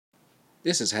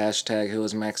This is hashtag Who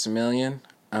is Maximilian.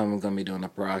 I'm going to be doing a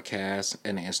broadcast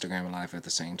and an Instagram live at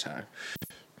the same time.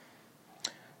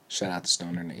 Shout out to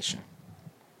Stoner Nation.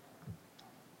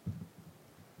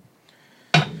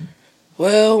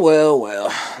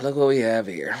 Well. Look what we have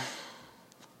here.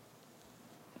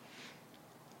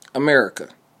 America.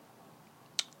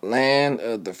 Land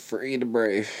of the free, the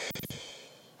brave.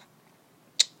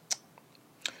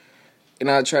 You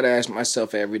know, I try to ask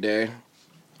myself every day,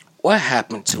 what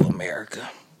happened to America?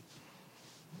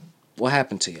 What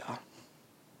happened to y'all?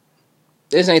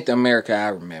 This ain't the America I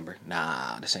remember.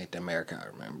 Nah, this ain't the America I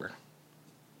remember.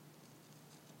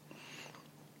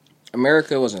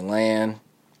 America was a land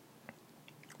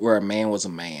where a man was a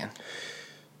man.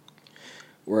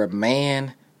 Where a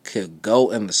man could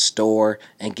go in the store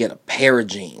and get a pair of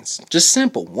jeans. Just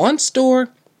simple. One store,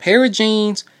 pair of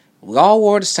jeans. We all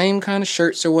wore the same kind of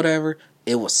shirts or whatever.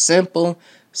 It was simple.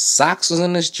 Socks was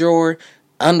in this drawer.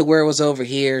 Underwear was over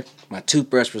here. My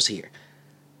toothbrush was here.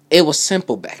 It was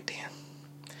simple back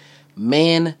then.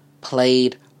 Men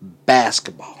played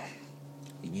basketball.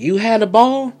 You had a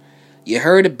ball. You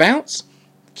heard it bounce.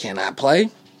 Can I play?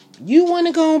 You want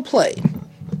to go and play.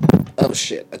 Oh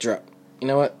shit, I dropped. You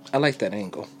know what? I like that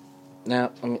angle.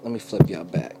 Now, let me flip y'all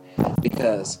back.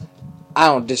 Because I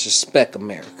don't disrespect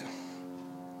America.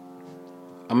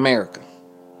 America.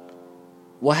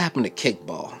 What happened to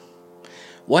kickball?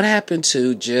 What happened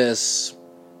to just,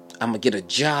 I'm going to get a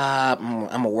job, I'm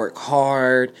going to work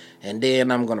hard, and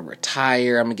then I'm going to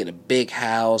retire, I'm going to get a big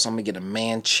house, I'm going to get a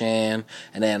mansion,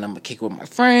 and then I'm going to kick with my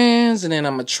friends, and then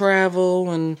I'm going to travel,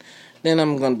 and then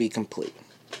I'm going to be complete.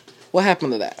 What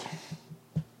happened to that?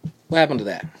 What happened to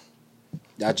that?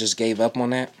 Y'all just gave up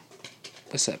on that?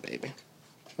 What's up, baby?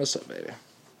 What's up, baby?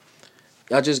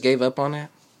 Y'all just gave up on that?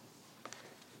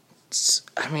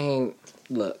 I mean,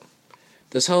 look.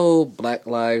 This whole Black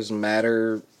Lives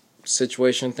Matter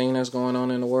situation thing that's going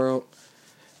on in the world,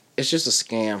 it's just a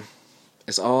scam.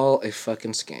 It's all a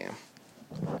fucking scam.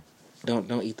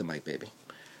 Don't eat the mic, baby.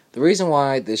 The reason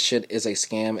why this shit is a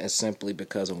scam is simply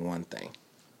because of one thing.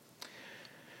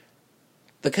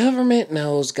 The government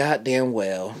knows goddamn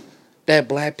well that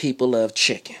black people love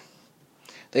chicken.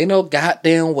 They know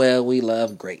goddamn well we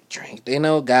love grape drink. They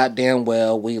know goddamn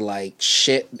well we like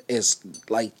shit is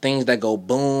like things that go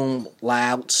boom,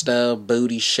 loud stuff,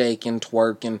 booty shaking,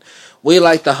 twerking. We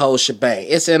like the whole shebang.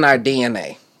 It's in our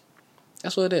DNA.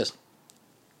 That's what it is.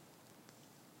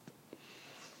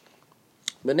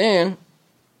 But then,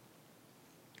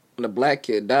 when a black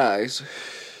kid dies,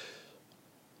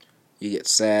 you get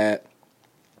sad,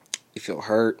 you feel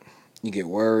hurt, you get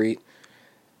worried.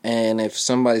 And if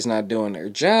somebody's not doing their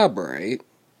job right,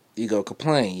 you go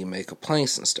complain. You make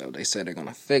complaints and stuff. They say they're going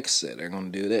to fix it. They're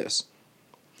going to do this.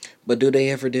 But do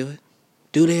they ever do it?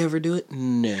 Do they ever do it?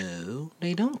 No,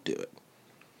 they don't do it.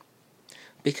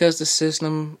 Because the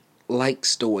system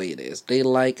likes the way it is. They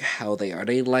like how they are.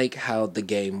 They like how the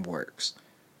game works.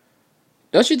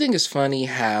 Don't you think it's funny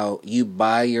how you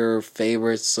buy your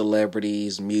favorite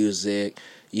celebrities' music,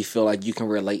 you feel like you can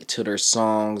relate to their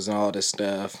songs and all this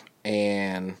stuff,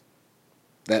 and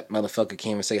that motherfucker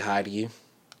came and say hi to you?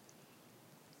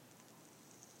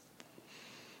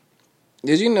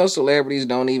 Did you know celebrities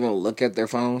don't even look at their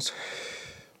phones?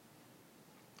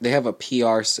 They have a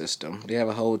PR system. They have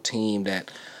a whole team that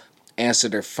answer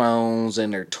their phones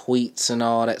and their tweets and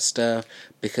all that stuff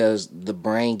because the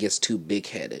brain gets too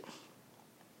big-headed.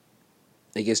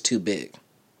 It gets too big.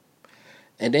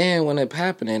 And then when it's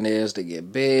happening is they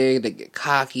get big, they get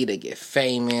cocky, they get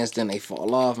famous, then they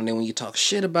fall off. And then when you talk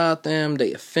shit about them,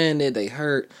 they offended, they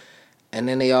hurt. And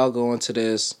then they all go into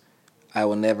this, I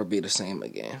will never be the same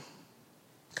again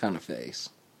kind of phase.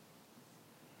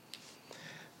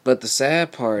 But the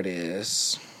sad part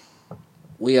is,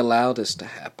 we allow this to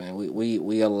happen.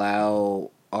 We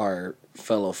allow our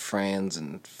fellow friends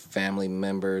and family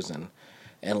members and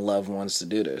loved ones to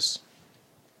do this.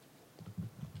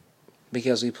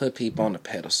 Because we put people on a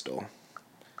pedestal.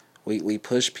 We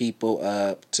push people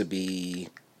up to be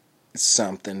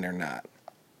something they're not.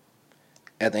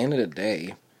 At the end of the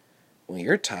day, when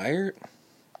you're tired,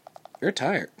 you're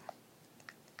tired.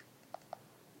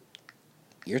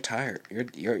 You're tired.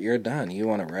 You're done. You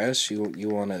want to rest. You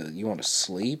want to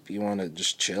sleep. You want to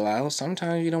just chill out.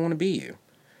 Sometimes you don't want to be you.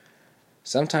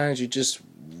 Sometimes you just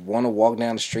want to walk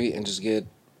down the street and just get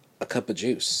a cup of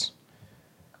juice.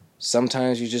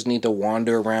 Sometimes you just need to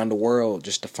wander around the world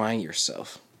just to find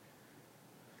yourself.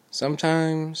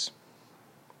 Sometimes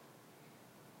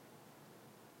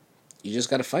you just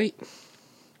gotta fight.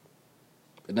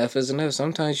 Enough is enough.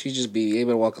 Sometimes you just be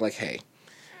able to walk like, hey,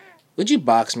 would you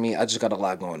box me? I just got a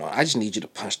lot going on. I just need you to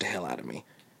punch the hell out of me.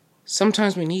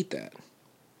 Sometimes we need that.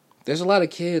 There's a lot of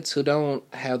kids who don't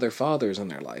have their fathers in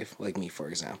their life, like me, for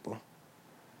example.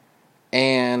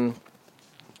 And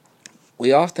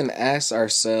we often ask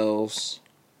ourselves,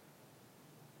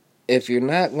 if you're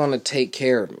not going to take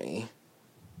care of me,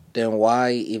 then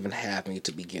why even have me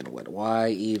to begin with? Why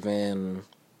even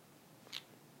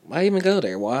go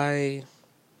there? Why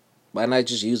not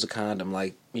just use a condom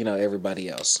like, everybody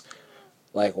else?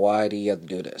 Like, why do you have to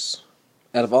do this?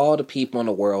 Out of all the people in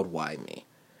the world, why me?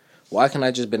 Why can't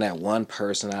I just be that one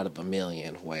person out of a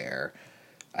million where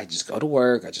I just go to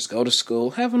work, I just go to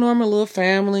school, have a normal little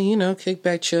family, kick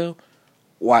back, chill?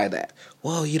 Why that?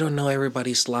 Well, you don't know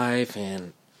everybody's life,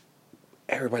 and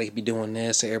everybody could be doing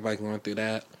this, and everybody going through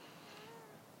that.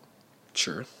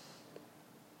 Sure.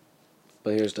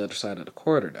 But here's the other side of the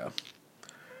quarter, though.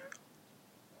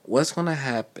 What's going to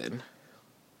happen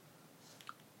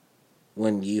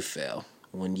when you fail,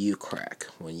 when you crack,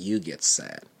 when you get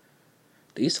sad?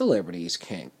 These celebrities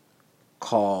can't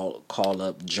call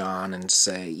up John and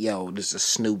say, yo, this is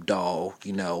Snoop Dogg,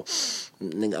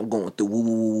 nigga, I'm going through woo,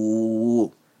 woo, woo,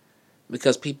 woo.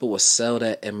 Because people will sell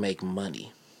that and make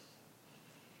money.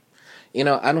 I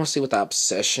don't see what the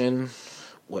obsession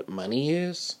with money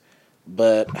is,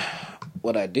 but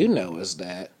what I do know is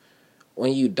that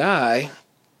when you die,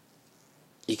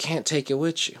 you can't take it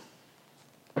with you.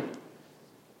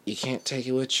 You can't take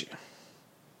it with you.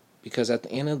 Because at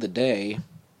the end of the day,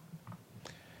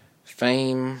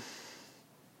 fame,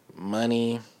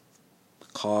 money,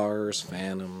 cars,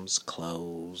 phantoms,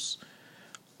 clothes,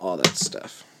 all that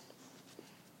stuff,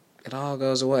 it all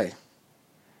goes away.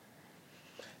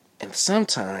 And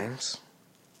sometimes,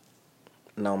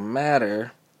 no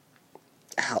matter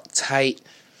how tight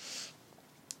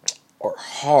or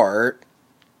hard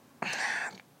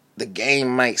the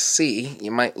game might see, you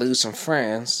might lose some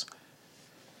friends,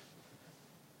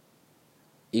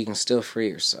 you can still free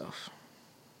yourself.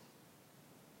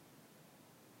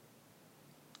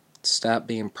 Stop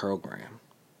being programmed.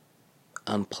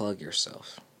 Unplug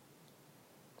yourself.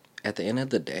 At the end of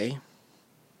the day,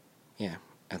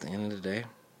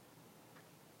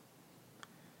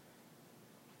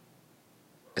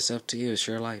 it's up to you. It's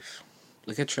your life.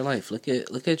 Look at your life. Look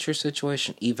at your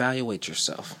situation. Evaluate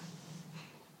yourself.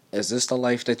 Is this the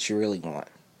life that you really want?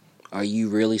 Are you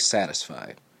really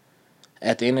satisfied?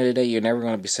 At the end of the day, you're never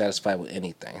going to be satisfied with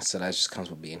anything. So that just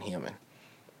comes with being human.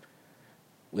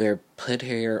 We're put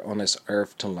here on this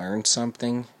earth to learn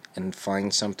something and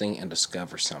find something and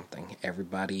discover something.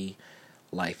 Everybody's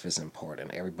life is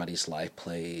important. Everybody's life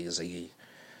plays a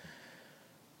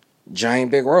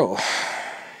giant big role.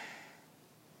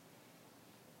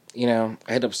 I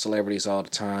hit up celebrities all the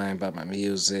time about my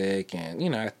music,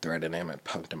 and, I threatened them and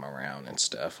punked them around and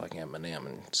stuff, like Eminem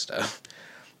and stuff.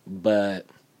 But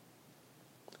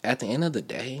at the end of the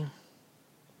day,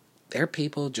 they're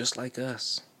people just like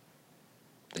us.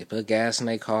 They put gas in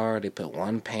their car, they put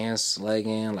one pants leg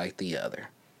in like the other.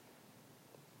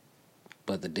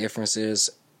 But the difference is,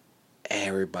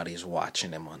 everybody's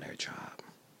watching them on their job.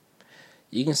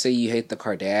 You can say you hate the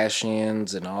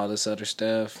Kardashians and all this other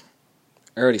stuff.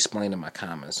 I already explained in my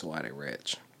comments why they're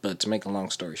rich. But to make a long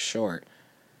story short,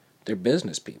 they're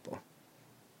business people.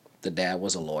 The dad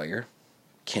was a lawyer.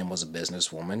 Kim was a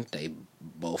businesswoman. They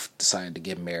both decided to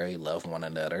get married, love one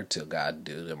another till God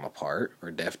do them apart,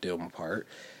 or death do them apart.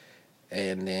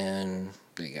 And then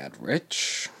they got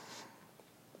rich.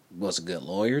 Was a good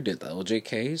lawyer, did the OJ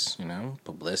case,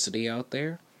 publicity out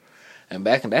there. And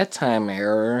back in that time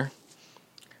era,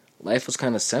 life was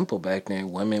kind of simple back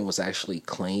then. Women was actually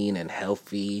clean and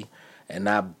healthy and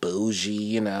not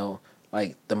bougie,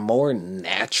 Like, the more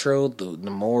natural, the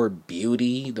more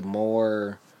beauty, the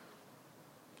more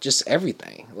just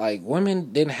everything. Like,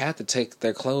 women didn't have to take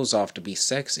their clothes off to be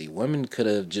sexy. Women could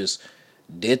have just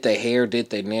did their hair,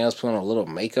 did their nails, put on a little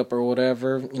makeup or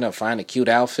whatever, find a cute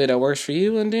outfit that works for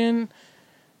you, and then,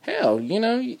 hell,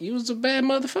 you was a bad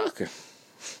motherfucker.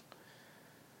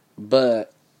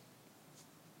 But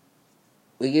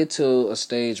we get to a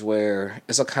stage where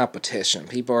it's a competition.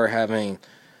 People are having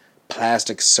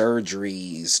plastic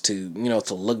surgeries to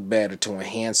look better, to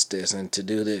enhance this, and to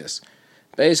do this.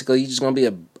 Basically, you're just gonna be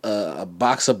a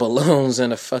box of balloons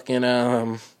in a fucking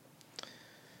in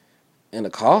a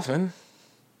coffin.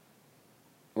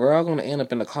 We're all gonna end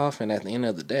up in a coffin at the end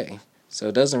of the day. So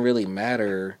it doesn't really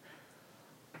matter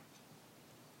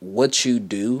what you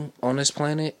do on this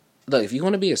planet. Look, if you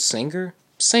want to be a singer,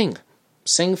 sing.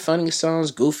 Sing funny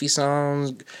songs, goofy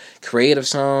songs, creative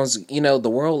songs. The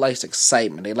world likes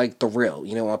excitement. They like thrill,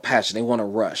 a passion. They want to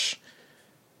rush.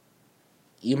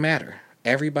 You matter.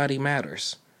 Everybody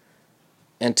matters.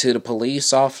 And to the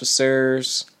police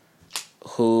officers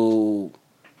who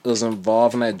was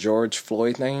involved in that George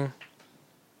Floyd thing.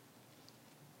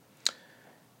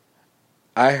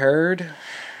 I heard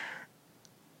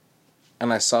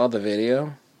and I saw the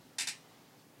video,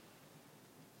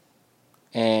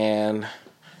 and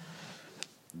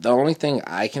the only thing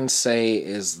I can say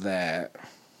is that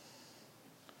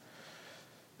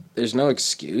there's no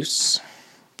excuse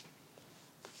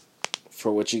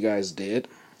for what you guys did.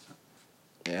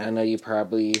 Yeah, I know you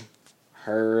probably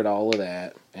heard all of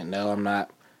that, and no, I'm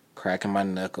not cracking my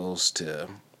knuckles to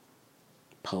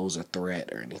pose a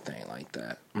threat or anything like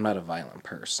that. I'm not a violent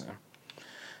person.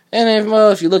 And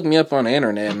if you look me up on the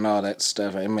internet and all that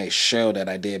stuff, it may show that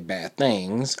I did bad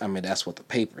things. I mean, that's what the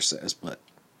paper says, but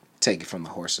take it from the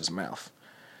horse's mouth.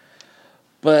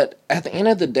 But at the end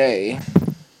of the day,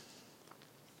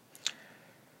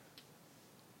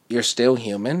 you're still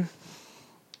human,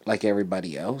 like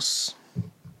everybody else.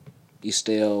 You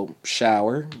still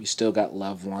shower. You still got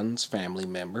loved ones, family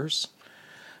members.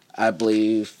 I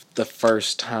believe the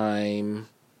first time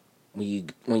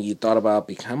when you thought about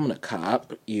becoming a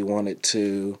cop, you wanted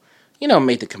to,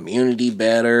 make the community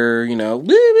better, woo, woo,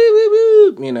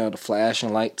 woo, woo, the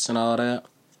flashing lights and all that.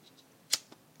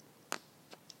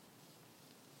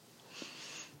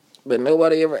 But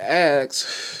nobody ever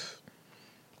asks,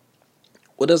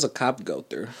 what does a cop go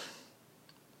through?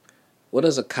 What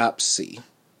does a cop see?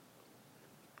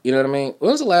 You know what I mean?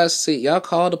 When was the last y'all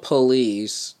called the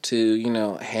police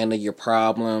to, handle your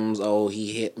problems? Oh,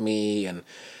 he hit me, and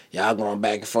y'all going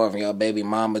back and forth on y'all baby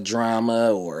mama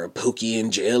drama, or Pookie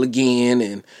in jail again,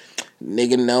 and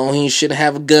nigga know he shouldn't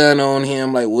have a gun on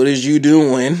him. Like, what is you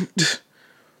doing?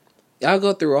 Y'all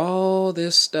go through all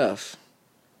this stuff.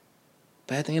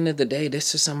 But at the end of the day,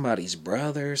 this is somebody's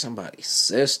brother, somebody's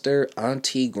sister,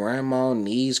 auntie, grandma,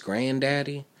 niece,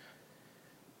 granddaddy.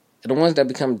 And the ones that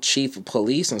become chief of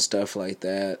police and stuff like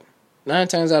that, 9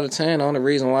 times out of 10, the only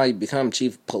reason why you become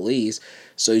chief of police,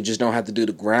 so you just don't have to do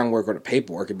the groundwork or the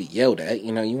paperwork and be yelled at.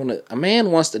 A man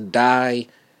wants to die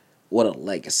with a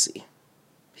legacy.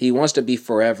 He wants to be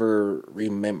forever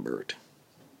remembered.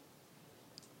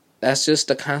 That's just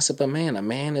the concept of man. A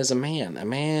man is a man. A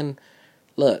man,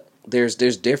 look, there's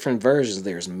different versions.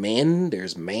 There's men,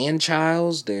 there's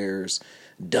man-childs, there's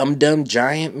dumb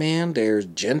giant man, there's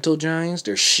gentle giants,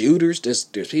 there's shooters, there's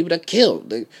people that kill.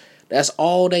 That's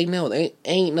all they know. There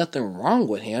ain't nothing wrong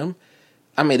with him.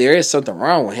 I mean, there is something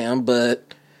wrong with him,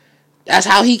 but that's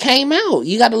how he came out.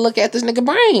 You got to look at this nigga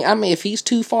brain. I mean, if he's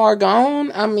too far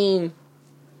gone, I mean,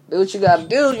 do what you got to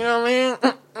do, you know what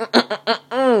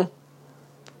I mean?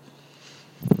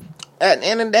 At the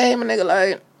end of the day, my nigga,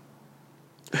 like,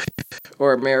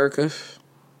 or America,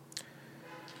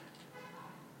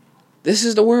 this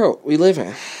is the world we live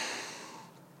in.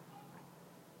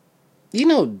 You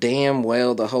know damn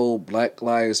well the whole Black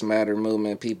Lives Matter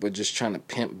movement, people are just trying to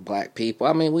pimp black people.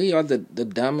 I mean, we are the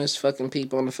dumbest fucking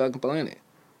people on the fucking planet.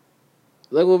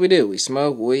 Look what we do. We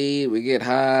smoke weed, we get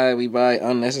high, we buy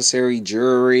unnecessary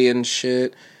jewelry and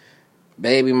shit.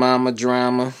 Baby mama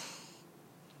drama.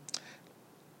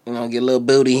 Get a little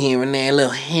booty here and there, a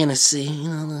little Hennessy,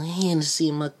 a little Hennessy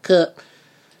in my cup.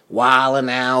 Wilding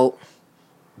out.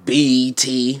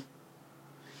 BT.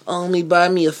 Only buy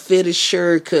me a fitted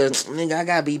shirt, cause nigga, I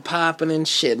gotta be popping and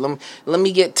shit. Let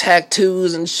me get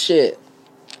tattoos and shit.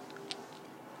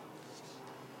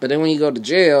 But then when you go to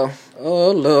jail,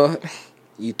 oh Lord,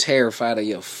 you terrified of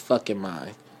your fucking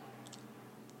mind.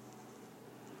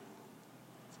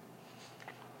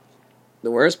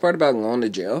 The worst part about going to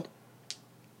jail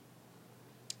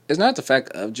is not the fact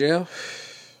of jail.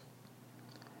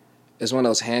 It's when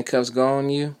those handcuffs go on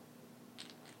you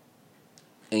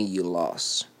and you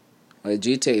lost. Like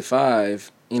GTA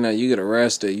 5, you get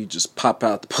arrested, you just pop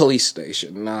out the police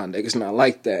station. Nah, nigga, it's not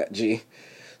like that, G.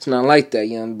 It's not like that,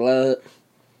 young blood.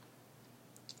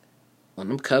 When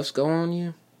them cuffs go on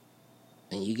you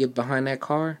and you get behind that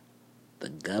car, the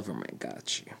government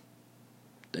got you.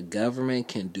 The government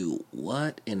can do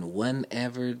what and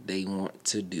whenever they want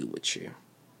to do with you.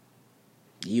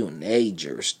 You in their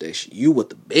jurisdiction. You with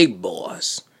the big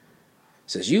boss.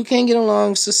 Says you can't get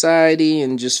along with society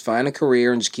and just find a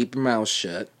career and just keep your mouth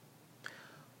shut.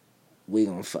 We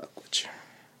gonna fuck with you.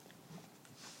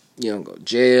 You gonna go to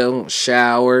jail, gonna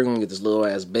shower, gonna get this little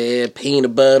ass bed,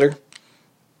 peanut butter.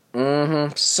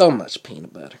 So much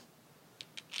peanut butter.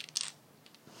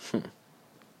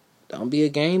 Don't be a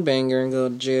gangbanger and go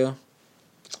to jail.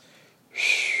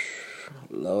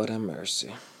 Lord have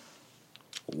mercy.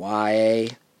 YA.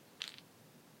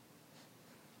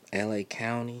 LA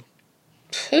County.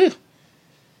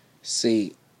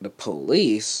 See, the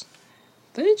police,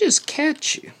 they just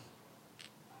catch you.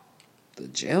 The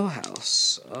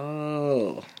jailhouse.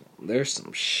 Oh, There's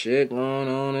some shit going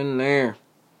on in there.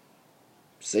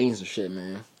 Seen some shit,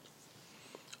 man.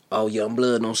 Oh, young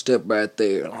blood don't step right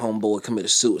there. Homeboy committed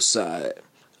suicide.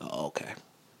 Oh, okay.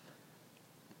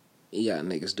 You got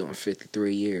niggas doing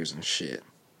 53 years and shit.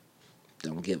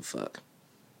 Don't give a fuck.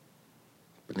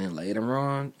 But then later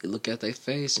on, you look at their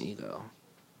face and you go,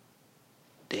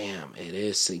 damn, it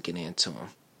is sinking into him.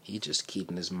 He just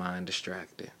keeping his mind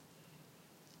distracted.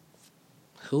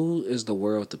 Who is the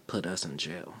world to put us in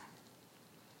jail?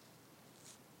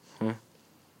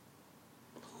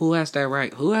 Who has that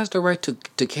right? Who has the right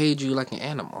to cage you like an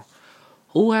animal?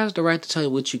 Who has the right to tell you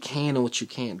what you can and what you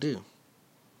can't do?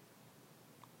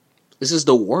 This is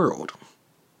the world.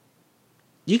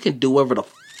 You can do whatever the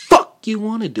fuck you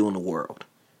want to do in the world.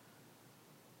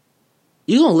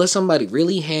 You gonna let somebody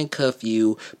really handcuff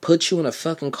you, put you in a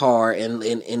fucking car, and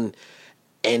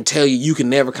tell you you can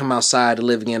never come outside to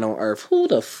live again on Earth? Who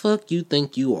the fuck you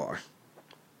think you are?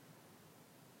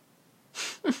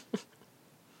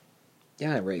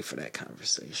 Y'all ain't ready for that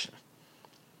conversation.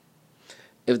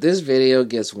 If this video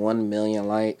gets 1 million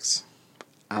likes,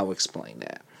 I'll explain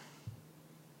that.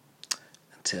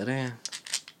 Until then,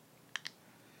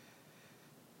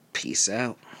 peace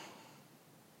out.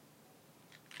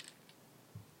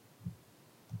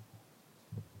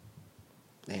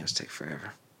 Damn, it's take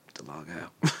forever to log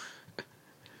out.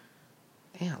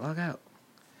 Damn, log out.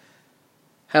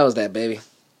 How was that, baby?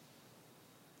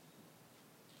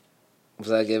 Was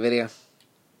that a good video?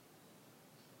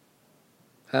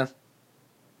 Huh? Are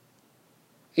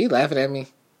you laughing at me?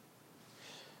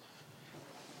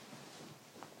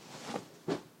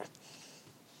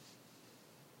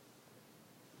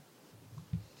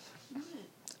 What?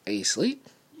 Are you asleep?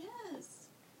 Yes.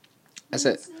 I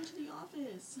said. Listening to The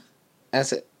Office. I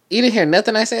said. You didn't hear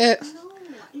nothing I said? No,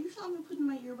 you saw me putting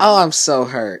my earbuds. Oh, I'm so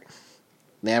hurt.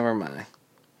 Never mind.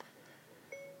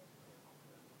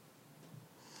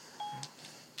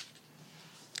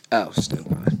 Oh, still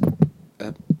mine.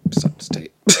 Something's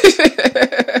tape.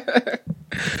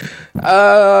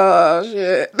 Oh,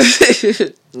 shit.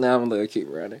 Now I'm gonna keep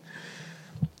running.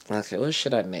 Okay, what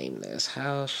should I name this?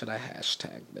 How should I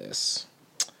hashtag this?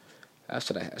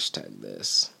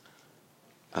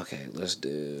 Okay, let's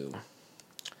do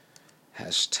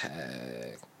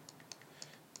hashtag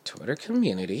Twitter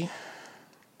community.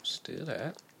 Let's do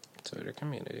that. Twitter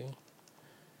community.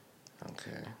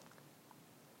 Okay.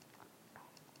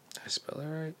 Did I spell that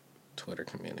right? Twitter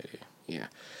community. Yeah.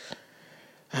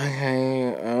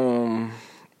 Okay,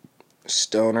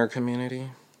 stoner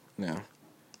community? No.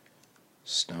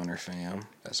 Stoner fam.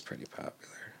 That's pretty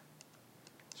popular.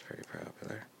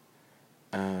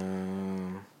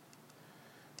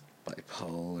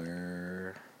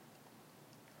 Bipolar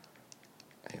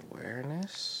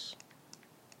awareness.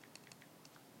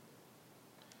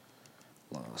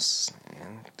 Lost.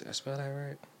 Did I spell that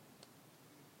right?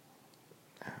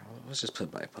 Let's just put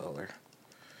bipolar.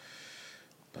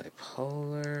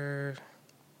 Bipolar.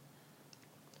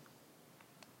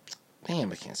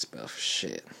 Damn, I can't spell for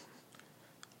shit.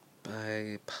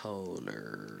 Bipolar.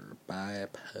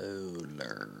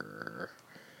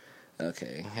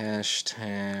 Okay,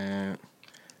 hashtag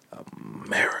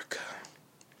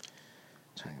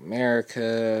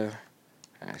America.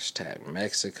 Hashtag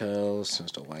Mexico,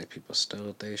 since the white people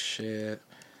stole their shit.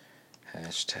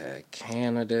 Hashtag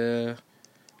Canada,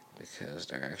 because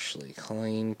they're actually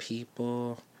clean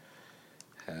people.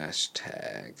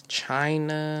 Hashtag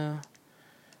China,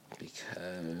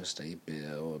 because they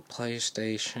build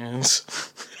PlayStations.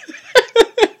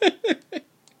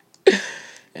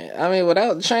 I mean,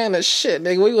 without China, shit,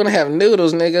 nigga, we wouldn't have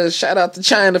noodles, nigga. Shout out to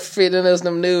China for feeding us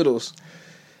them noodles.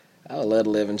 I would love to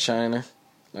live in China.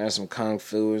 Learn some kung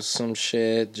fu or some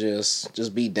shit.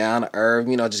 Just be down to earth.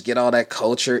 You know, just get all that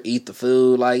culture, eat the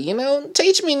food. Like, you know,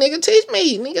 teach me, nigga. Teach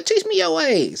me your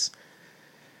ways.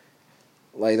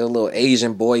 Like the little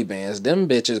Asian boy bands. Them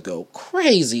bitches go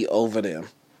crazy over them.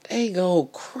 They go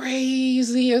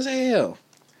crazy as hell.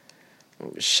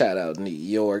 Shout out New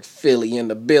York, Philly in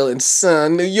the building,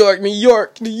 son. New York.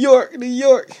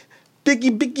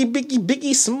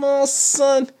 Biggie, small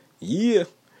son. Yeah.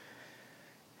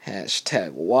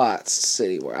 Hashtag Watts,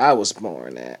 city where I was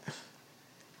born at.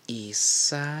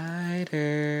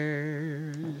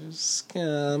 Eastsiders,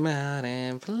 come out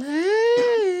and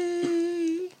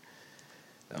play.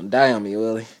 Don't die on me,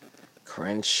 Willie.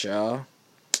 Crenshaw.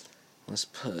 Let's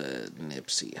put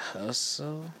Nipsey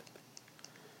Hussle.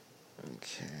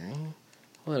 Okay.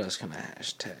 What else can I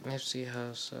hashtag? Nipsey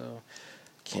Hussle.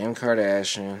 Kim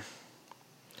Kardashian.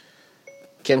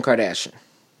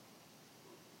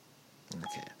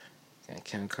 Okay.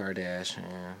 Kim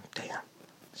Kardashian. Damn.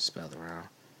 Spelled it wrong.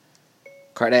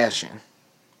 Kardashian.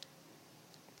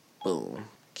 Boom.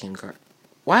 Kim Card.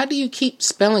 Why do you keep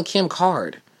spelling Kim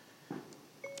Card?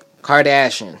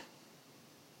 Kardashian.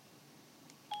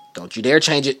 Don't you dare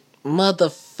change it.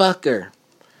 Motherfucker.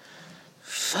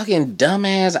 Fucking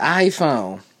dumbass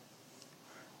iPhone.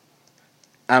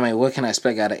 I mean, what can I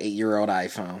expect out of an 8-year-old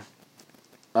iPhone?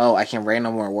 Oh, I can't write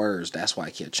no more words. That's why I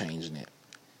kept changing it.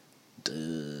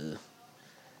 Duh.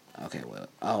 Okay, well.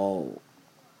 Oh.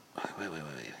 Wait.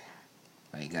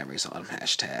 I got to erase all them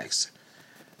hashtags.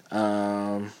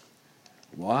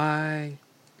 Why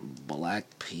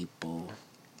black people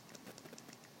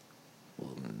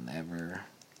will never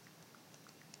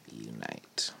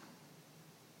unite.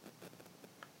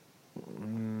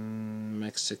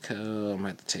 Mexico, I'm going to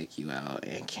have to take you out,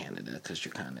 and Canada, because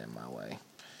you're kind of in my way.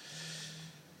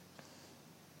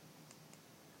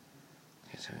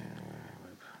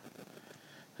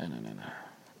 No.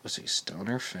 Let's see,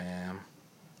 Stoner Fam.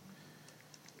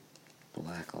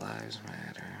 Black Lives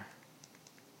Matter.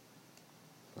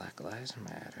 Black Lives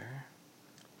Matter.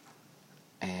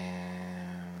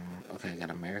 And, okay, I got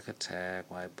America tag.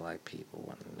 Why black people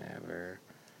will never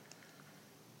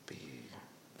be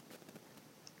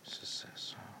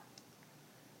successful.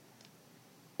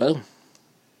 Boom.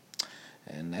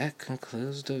 And that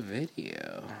concludes the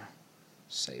video.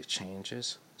 Save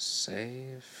changes.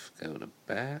 Save. Go to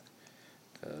back.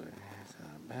 Go to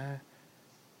back.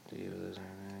 Do you listen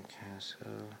to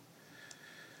cancel?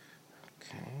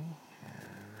 Okay.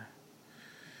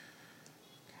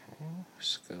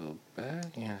 Let's go back.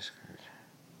 Yes.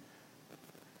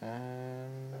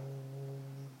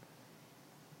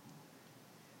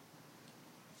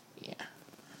 Yeah.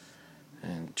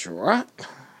 And drop.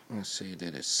 Let's see,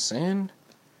 did it send?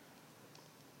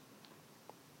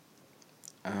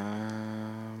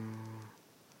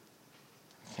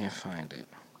 Can't find it.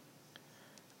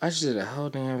 I just did a whole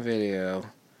damn video.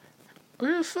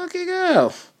 Where the fuck it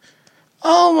go?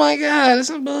 Oh my god, that's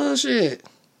some bullshit.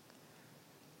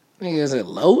 Nigga, is it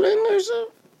loading or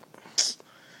something?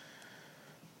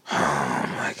 Oh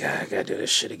my god, I gotta do this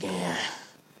shit again.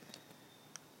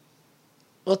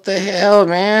 What the hell,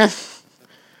 man?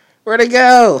 Where'd it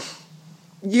go?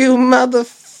 You mother...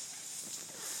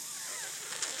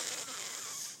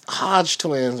 Hodge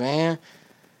twins, man.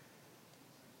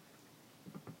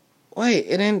 Wait,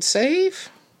 it didn't save?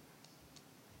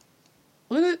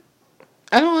 What?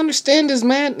 I don't understand this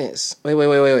madness.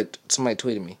 Wait. Somebody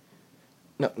tweeted me.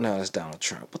 No, that's Donald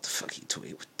Trump. What the fuck he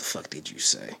tweeted? What the fuck did you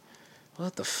say?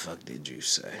 What the fuck did you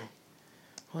say?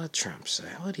 What Trump say?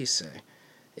 What'd he say?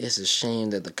 It's a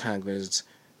shame that the Congress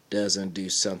doesn't do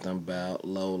something about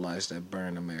lowlifes that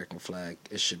burn the American flag.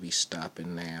 It should be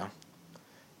stopping now.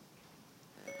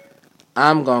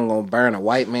 I'm gonna burn a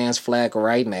white man's flag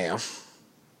right now.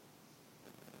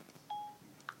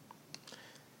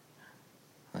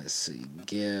 Let's see,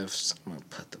 gifts. I'm gonna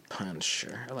put the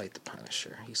Punisher. I like the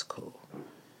Punisher. He's cool.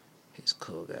 He's a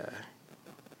cool guy.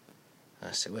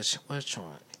 Let's see, which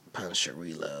one? Punisher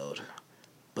reload.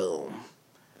 Boom.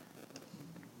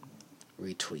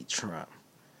 Retweet Trump.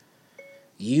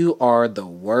 You are the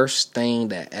worst thing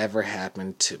that ever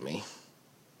happened to me.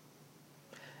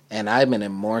 And I've been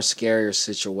in more scarier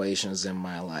situations in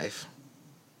my life.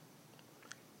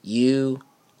 You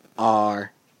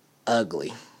are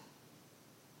ugly.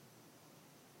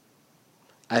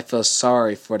 I feel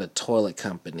sorry for the toilet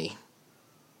company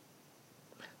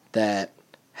that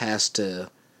has to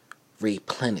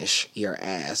replenish your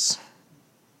ass.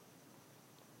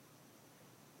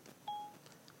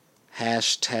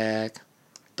 Hashtag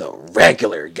the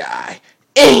regular guy.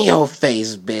 In your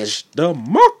face, bitch.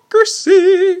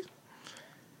 Democracy.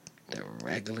 The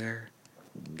regular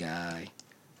guy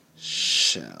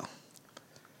show.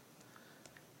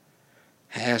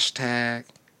 Hashtag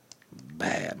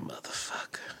bad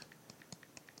motherfucker.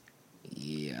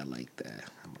 Yeah, I like that.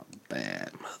 I'm a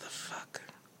bad motherfucker.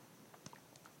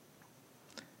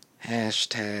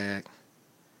 Hashtag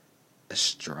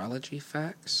astrology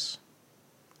facts.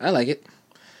 I like it.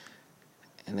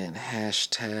 And then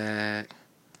hashtag.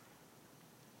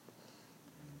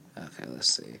 Okay, let's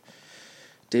see.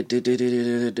 Delete.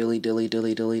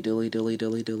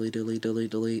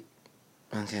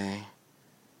 Okay.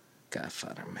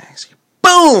 Godfather Max.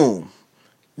 Boom!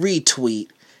 Retweet.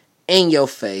 In your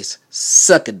face.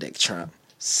 Suck a dick, Trump.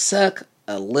 Suck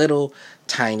a little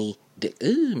tiny dick.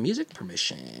 Ooh, music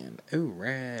permission. Ooh,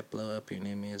 rad. Blow up your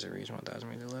new music. Reach 1,000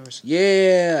 million lovers.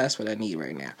 Yeah, that's what I need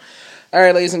right now.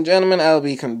 Alright, ladies and gentlemen, I'll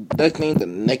be conducting the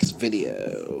next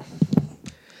video.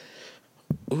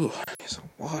 Ooh, I need some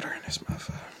water in this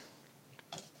motherfucker.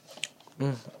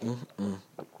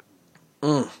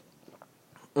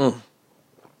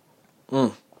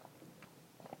 Mm.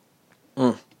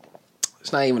 Mm.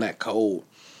 It's not even that cold.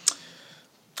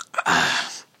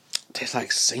 Tastes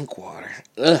like sink water.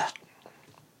 Ugh.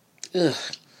 Ugh.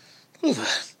 Ugh.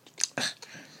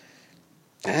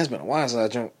 It has been a while since I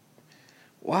drank.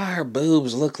 Why her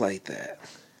boobs look like that?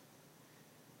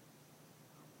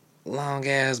 Long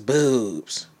ass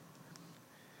boobs.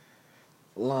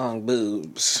 Long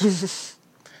boobs.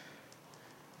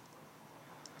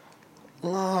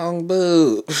 Long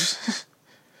boobs.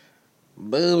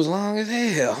 Boobs long as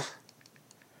hell.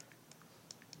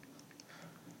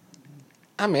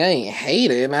 I mean, I ain't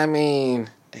hate it. I mean,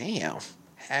 damn.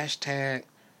 Hashtag.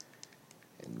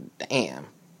 Damn.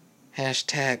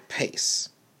 Hashtag pace.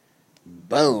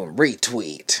 Boom.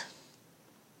 Retweet.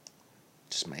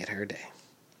 Just made her day.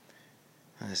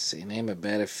 Let's see. Name a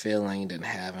better feeling than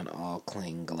having all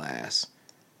clean glass.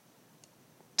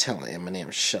 Telling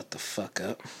Eminem shut the fuck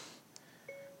up.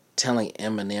 Telling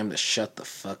Eminem to shut the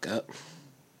fuck up.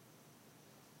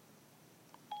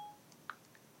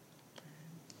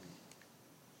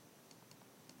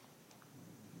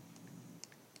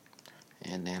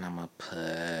 And then I'm going to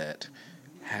put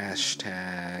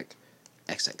hashtag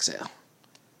XXL.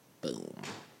 Boom.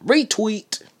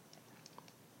 Retweet.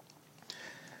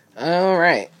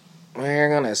 Alright. We're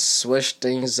going to switch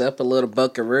things up a little,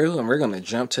 buckaroo, and we're going to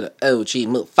jump to the OG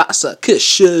Mufasa Kush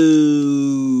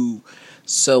Show.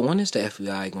 So when is the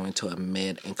FBI going to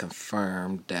admit and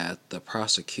confirm that the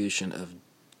prosecution of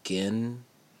Glenn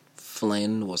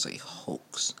Flynn was a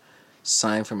hoax?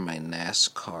 Signed from my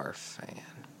NASCAR fan.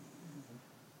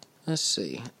 Let's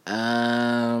see.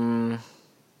 FBI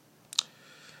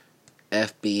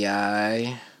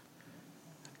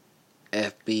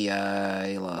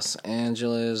Los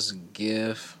Angeles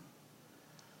GIF.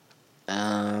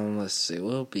 Let's see.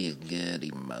 What would be a good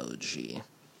emoji?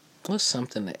 What's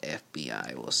something the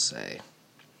FBI will say?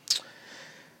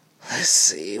 Let's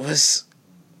see. What's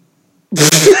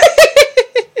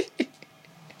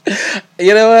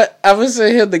you know what? I'm gonna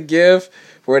send him the GIF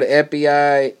where the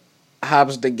FBI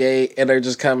hops the gate and they're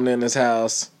just coming in his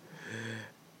house.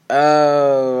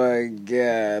 Oh my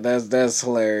god, that's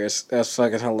hilarious. That's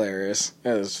fucking hilarious.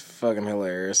 That is fucking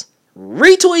hilarious.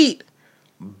 Retweet.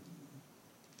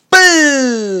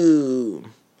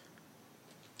 Boom.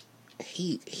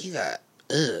 He got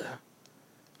ugh.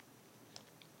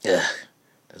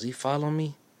 Does he follow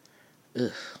me?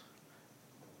 Ugh.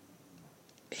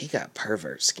 He got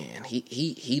pervert skin.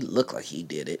 He looked like he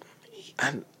did it.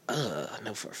 I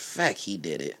know for a fact he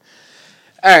did it.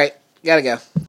 All right, gotta go.